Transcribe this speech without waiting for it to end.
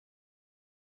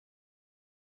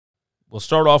we'll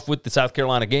start off with the South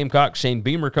Carolina Gamecocks. Shane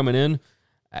Beamer coming in.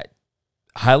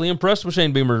 Highly impressed with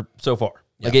Shane Beamer so far.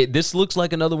 Yeah. Like this looks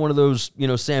like another one of those,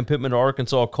 Sam Pittman to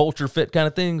Arkansas culture fit kind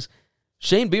of things.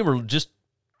 Shane Beamer just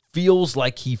feels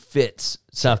like he fits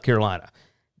South Carolina.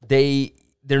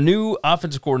 Their new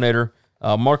offensive coordinator,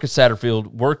 Marcus Satterfield,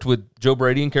 worked with Joe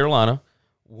Brady in Carolina,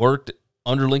 worked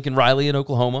under Lincoln Riley in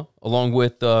Oklahoma, along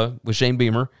with Shane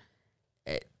Beamer.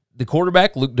 The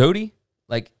quarterback, Luke Doty,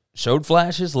 showed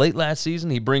flashes late last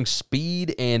season. He brings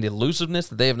speed and elusiveness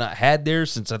that they have not had there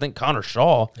since, I think, Connor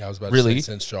Shaw. Yeah, I was about to say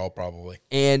since Shaw, probably.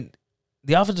 And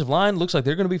the offensive line looks like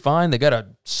they're going to be fine. They got a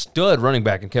stud running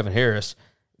back in Kevin Harris.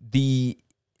 They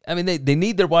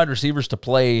need their wide receivers to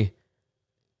play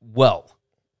well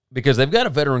because they've got a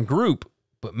veteran group,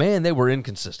 but, man, they were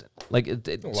inconsistent.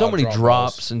 So many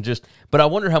drops and just – but I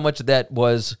wonder how much of that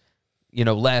was,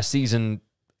 last season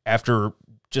after –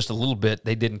 just a little bit,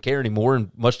 they didn't care anymore, and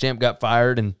Muschamp got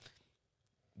fired, and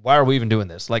why are we even doing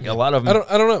this? A lot of them.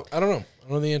 I don't know. I don't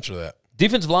know the answer to that.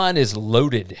 Defensive line is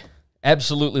loaded,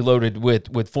 absolutely loaded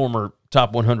with former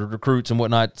top 100 recruits and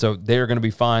whatnot, so they're going to be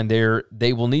fine there.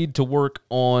 They will need to work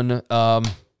on the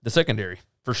secondary,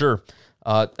 for sure.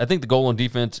 I think the goal on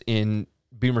defense in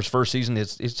Beamer's first season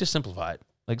is just simplify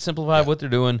it. Simplify what they're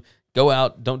doing. Go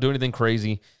out. Don't do anything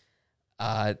crazy.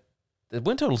 The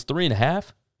win total is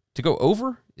 3.5. To go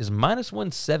over is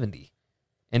 -170,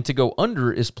 and to go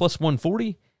under is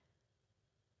 +140.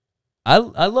 I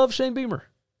love Shane Beamer,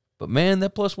 but, man,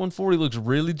 that +140 looks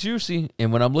really juicy.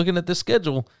 And when I'm looking at this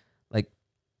schedule,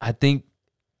 I think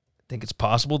it's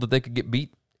possible that they could get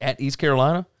beat at East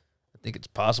Carolina. I think it's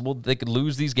possible that they could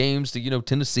lose these games to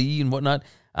Tennessee and whatnot.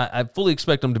 I fully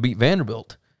expect them to beat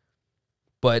Vanderbilt,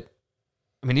 but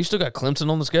you still got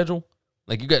Clemson on the schedule.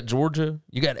 You got Georgia,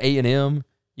 you got A&M.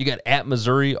 You got at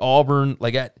Missouri, Auburn. I'm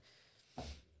going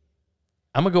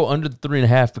to go under the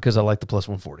 3.5 because I like the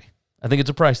 +140. I think it's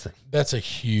a price thing. That's a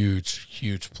huge,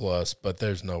 huge plus, but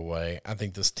there's no way. I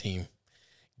think this team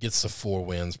gets the 4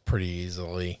 wins pretty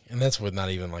easily, and that's with not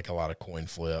even a lot of coin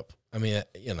flip. I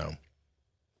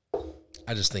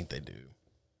just think they do.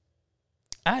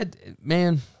 I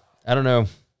don't know.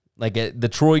 The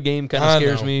Troy game kind of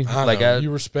scares me. You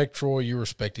respect Troy, you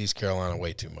respect East Carolina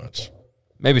way too much.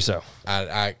 Maybe so.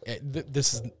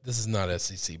 This is not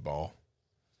SEC ball.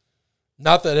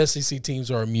 Not that SEC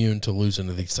teams are immune to losing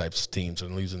to these types of teams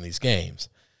and losing these games,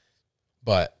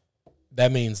 but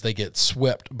that means they get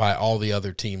swept by all the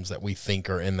other teams that we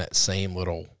think are in that same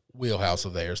little wheelhouse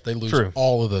of theirs. They lose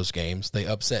all of those games. They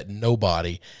upset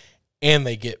nobody, and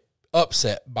they get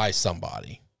upset by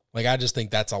somebody. I just think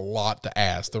that's a lot to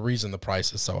ask. The reason the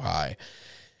price is so high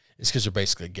is because you're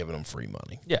basically giving them free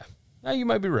money. Yeah. No, you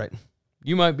might be right.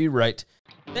 You might be right.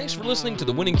 Thanks for listening to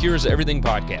the Winning Cures Everything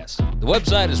podcast. The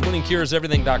website is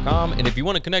winningcureseverything.com, and if you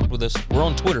want to connect with us, we're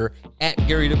on Twitter at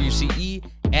GaryWCE,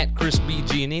 at Chris B.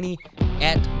 Giannini,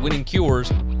 at Winning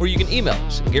Cures, or you can email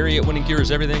us, Gary at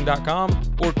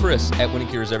winningcureseverything.com or Chris at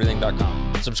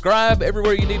winningcureseverything.com. Subscribe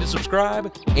everywhere you need to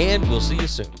subscribe, and we'll see you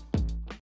soon.